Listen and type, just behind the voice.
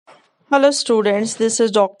Hello students, this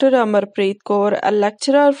is Dr. Amarpreet Kour, a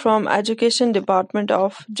lecturer from Education Department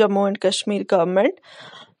of Jammu and Kashmir Government.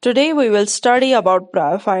 Today we will study about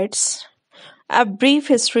bryophytes. A brief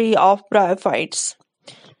history of bryophytes.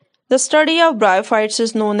 The study of bryophytes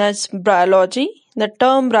is known as bryology. The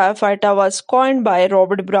term bryophyta was coined by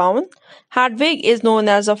Robert Brown. Hadwig is known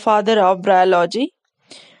as the father of bryology.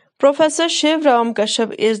 Professor Shiv Ram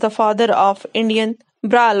Kashyap is the father of Indian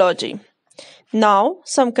bryology. Now,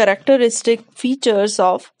 some characteristic features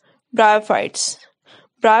of bryophytes.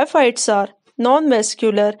 Bryophytes are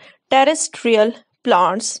non-vascular terrestrial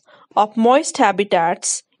plants of moist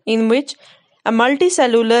habitats in which a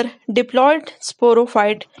multicellular diploid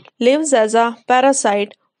sporophyte lives as a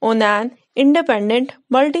parasite on an independent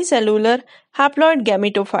multicellular haploid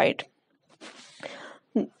gametophyte.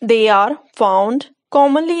 They are found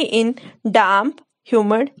commonly in damp,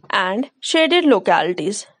 humid, and shaded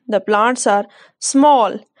localities. The plants are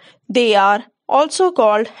small. They are also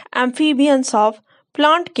called amphibians of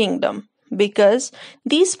plant kingdom because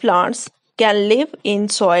these plants can live in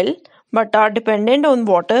soil but are dependent on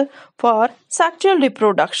water for sexual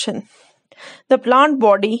reproduction. The plant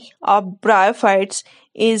body of bryophytes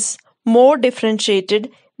is more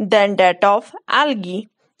differentiated than that of algae.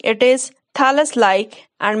 It is thallus-like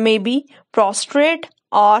and may be prostrate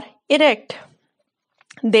or erect.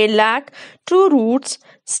 They lack true roots,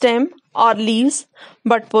 stem, or leaves,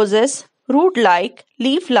 but possess root-like,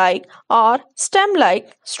 leaf-like, or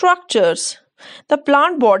stem-like structures. The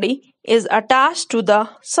plant body is attached to the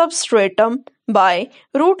substratum by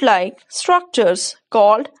root-like structures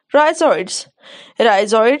called rhizoids.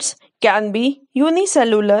 Rhizoids can be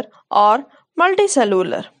unicellular or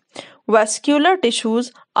multicellular. Vascular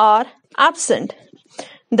tissues are absent.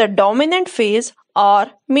 The dominant phase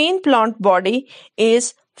or main plant body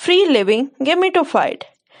is free-living gametophyte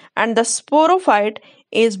and the sporophyte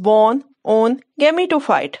is born on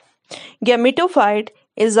gametophyte. Gametophyte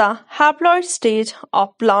is a haploid stage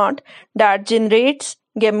of plant that generates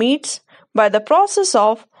gametes by the process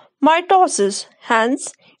of mitosis,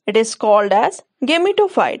 hence it is called as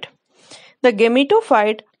gametophyte. The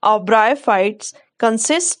gametophyte of bryophytes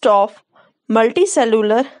consists of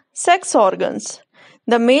multicellular sex organs.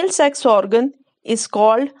 The male sex organ is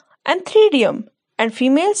called antheridium and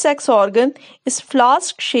female sex organ is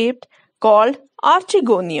flask-shaped called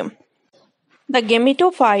archegonium. The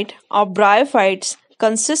gametophyte of bryophytes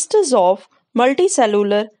consists of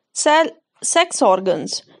multicellular sex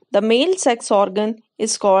organs. The male sex organ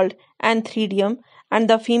is called antheridium and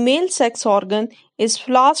the female sex organ is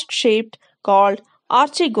flask-shaped called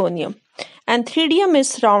archegonium. Antheridium is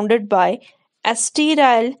surrounded by a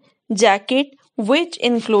sterile jacket which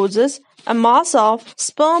encloses a mass of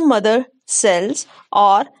sperm mother cells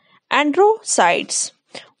or androcytes,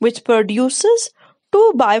 which produces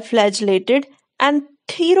two biflagellated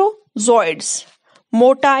antherozoids,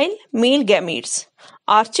 motile male gametes.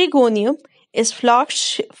 Archegonium is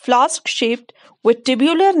flask-shaped with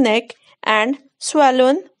tubular neck and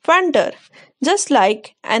swollen venter. Just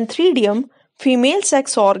like antheridium, female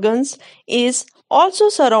sex organs is also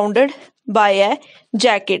surrounded by a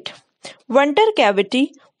jacket. Venter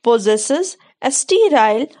cavity possesses a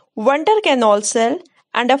sterile venter canal cell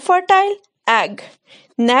and a fertile egg.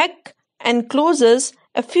 Neck encloses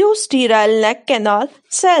a few sterile neck canal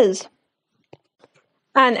cells.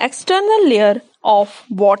 An external layer of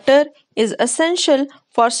water is essential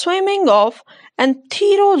for swimming of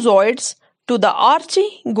antherozoids to the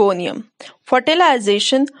archegonium.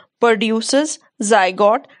 Fertilization produces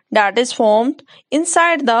zygote that is formed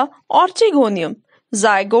inside the archegonium.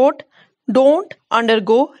 Zygote don't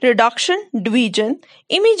undergo reduction division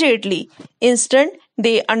immediately. Instead,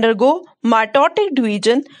 they undergo mitotic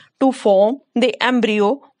division to form the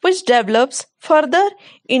embryo which develops further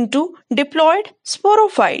into diploid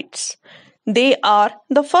sporophytes. They are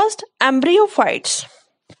the first embryophytes.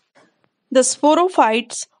 The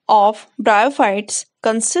sporophytes of bryophytes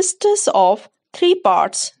consists of three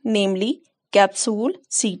parts, namely capsule,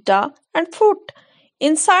 seta, and fruit.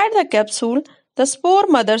 Inside the capsule, the spore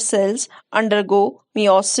mother cells undergo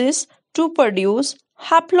meiosis to produce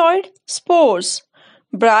haploid spores.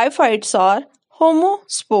 Bryophytes are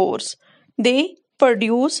homospores. They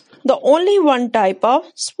produce the only one type of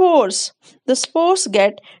spores. The spores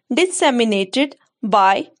get disseminated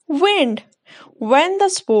by wind. When the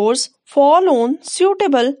spores fall on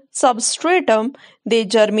suitable substratum, they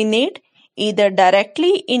germinate either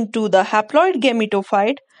directly into the haploid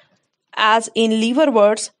gametophyte as in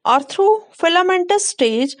liverworts or through filamentous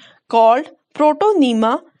stage called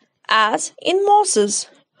protonema as in mosses.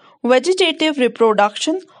 Vegetative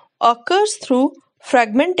reproduction occurs through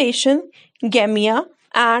fragmentation, gamia,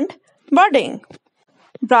 and Budding.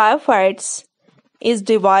 Bryophytes is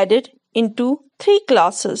divided into three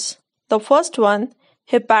classes. The first one,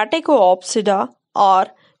 Hepaticoopsida or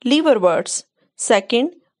liverworts.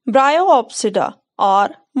 Second, Bryopsida or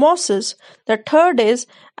mosses. The third is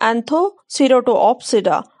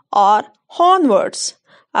Anthoceratopsida or hornworts.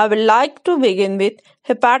 I would like to begin with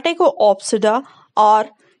Hepaticoopsida or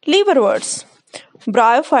liverworts.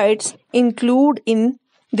 Bryophytes include in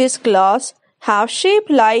this class have shape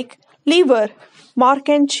like liver,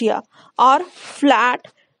 Markentia, or flat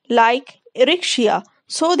like Erichia,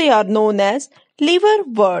 so they are known as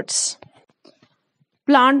liverworts.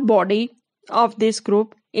 Plant body of this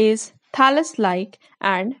group is thallus-like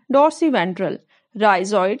and dorsiventral.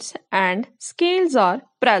 Rhizoids and scales are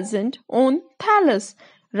present on thallus.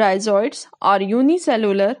 Rhizoids are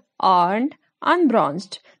unicellular and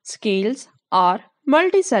unbranched. Scales are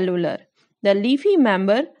multicellular. The leafy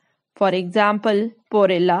member, for example,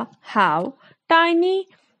 porella, have tiny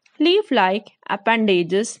leaf-like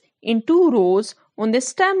appendages in two rows on the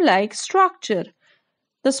stem-like structure.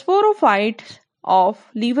 The sporophyte of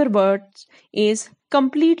liverworts is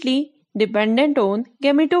completely dependent on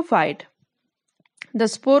gametophyte. The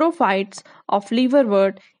sporophytes of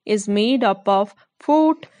liverwort is made up of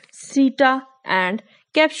fruit, seta, and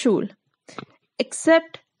capsule.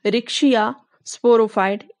 Except Rixia,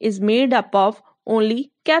 sporophyte is made up of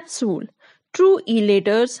only capsule. True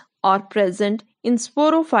elaters are present in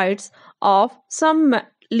sporophytes of some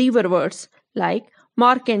liverworts like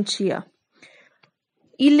Markentia.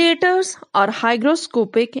 Elaters are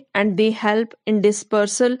hygroscopic and they help in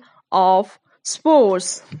dispersal of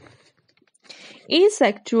spores.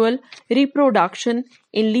 Asexual reproduction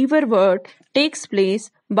in liverwort takes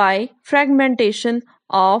place by fragmentation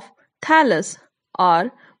of thallus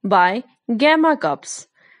or by gamma cups.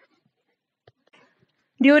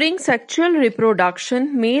 During sexual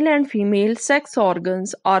reproduction, male and female sex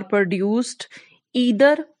organs are produced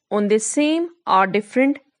either on the same or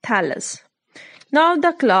different thallus. Now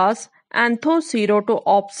the class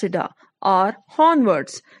Anthoceratopsida or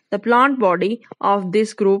hornworts. The plant body of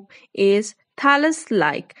this group is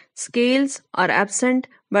thallus-like. Scales are absent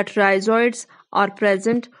but rhizoids are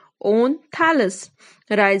present on thallus.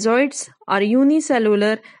 Rhizoids are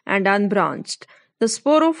unicellular and unbranched. The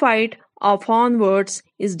sporophyte of hornworts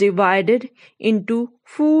is divided into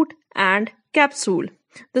fruit and capsule.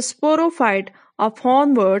 The sporophyte of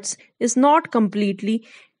hornworts is not completely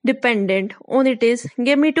dependent on its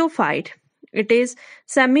gametophyte. It is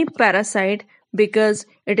semi-parasite because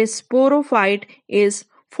its sporophyte is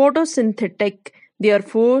photosynthetic,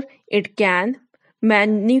 therefore it can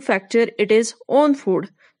manufacture its own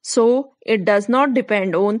food. So it does not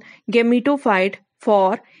depend on gametophyte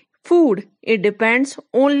for food. It depends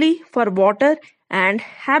only for water and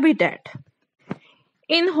habitat.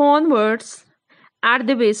 In hornworts, at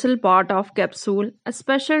the basal part of capsule, a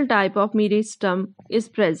special type of meristem is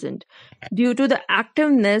present. Due to the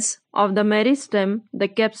activeness of the meristem, the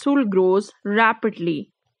capsule grows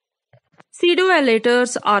rapidly.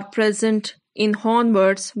 Pseudoelaters are present in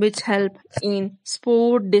hornworts which help in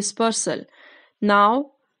spore dispersal.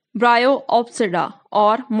 Now, Bryopsida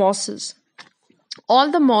or mosses.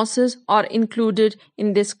 All the mosses are included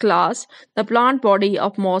in this class. The plant body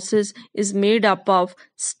of mosses is made up of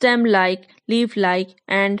stem-like, leaf-like,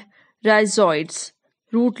 and rhizoids,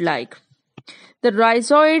 root-like. The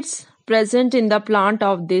rhizoids present in the plant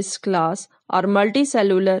of this class are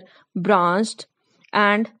multicellular, branched,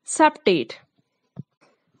 and septate.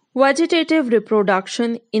 Vegetative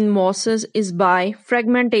reproduction in mosses is by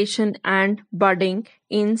fragmentation and budding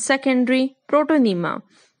in secondary protonema.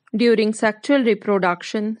 During sexual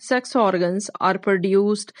reproduction, sex organs are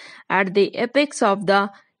produced at the apex of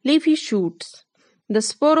the leafy shoots. The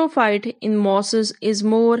sporophyte in mosses is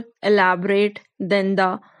more elaborate than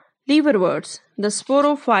the liverworts. The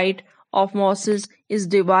sporophyte of mosses is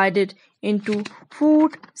divided into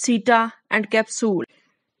fruit, seta, and capsule.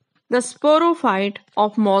 The sporophyte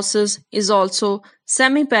of mosses is also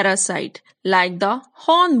semi-parasite, like the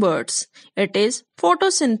hornworts. It is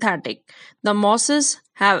photosynthetic. The mosses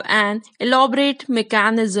have an elaborate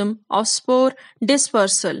mechanism of spore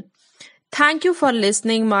dispersal. Thank you for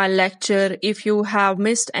listening my lecture. If you have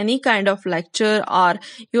missed any kind of lecture or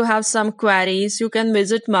you have some queries, you can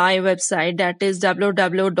visit my website, that is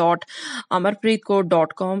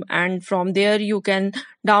www.amarpreetkour.com, and from there you can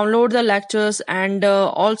download the lectures and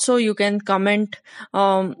also you can comment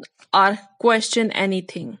or question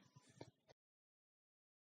anything.